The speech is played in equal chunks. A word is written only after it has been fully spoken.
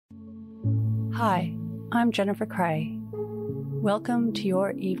Hi, I'm Jennifer Cray. Welcome to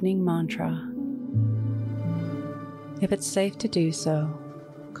your evening mantra. If it's safe to do so,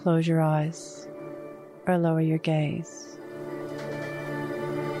 close your eyes or lower your gaze.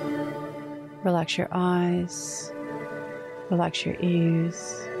 Relax your eyes, relax your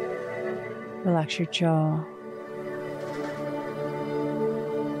ears, relax your jaw.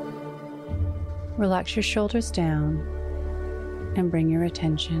 Relax your shoulders down and bring your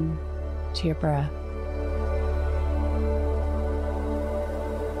attention to your breath.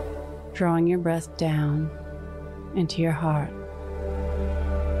 Drawing your breath down into your heart.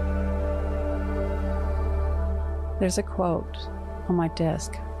 There's a quote on my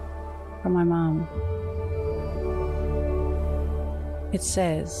desk from my mom. It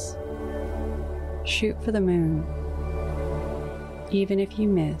says, "Shoot for the moon. Even if you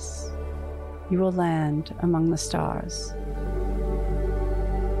miss, you will land among the stars."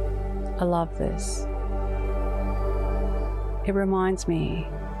 I love this. It reminds me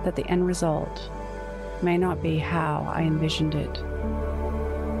that the end result may not be how I envisioned it.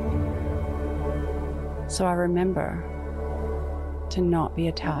 So I remember to not be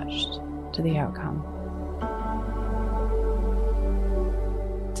attached to the outcome.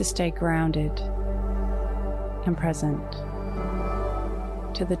 To stay grounded and present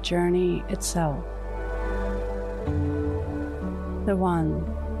to the journey itself, the one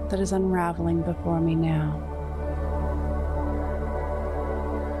that is unraveling before me now,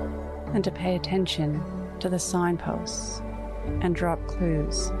 and to pay attention to the signposts and drop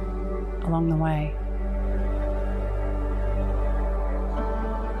clues along the way.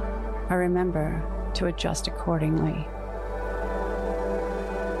 I remember to adjust accordingly.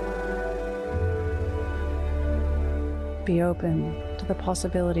 Be open to the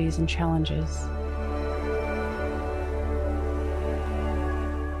possibilities and challenges.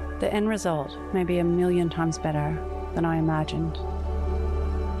 The end result may be 1,000,000 times better than I imagined,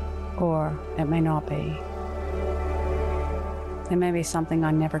 or it may not be. It may be something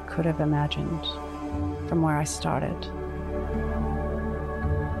I never could have imagined from where I started.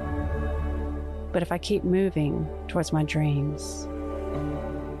 But if I keep moving towards my dreams,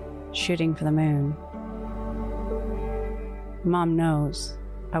 shooting for the moon, Mom knows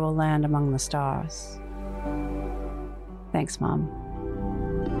I will land among the stars. Thanks, Mom.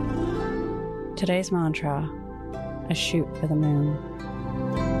 Today's mantra, a shoot for the moon.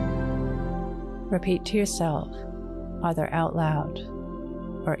 Repeat to yourself, either out loud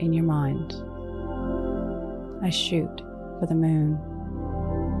or in your mind, I shoot for the moon.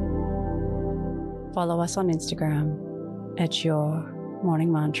 Follow us on Instagram at Your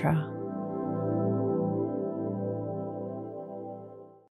Morning Mantra.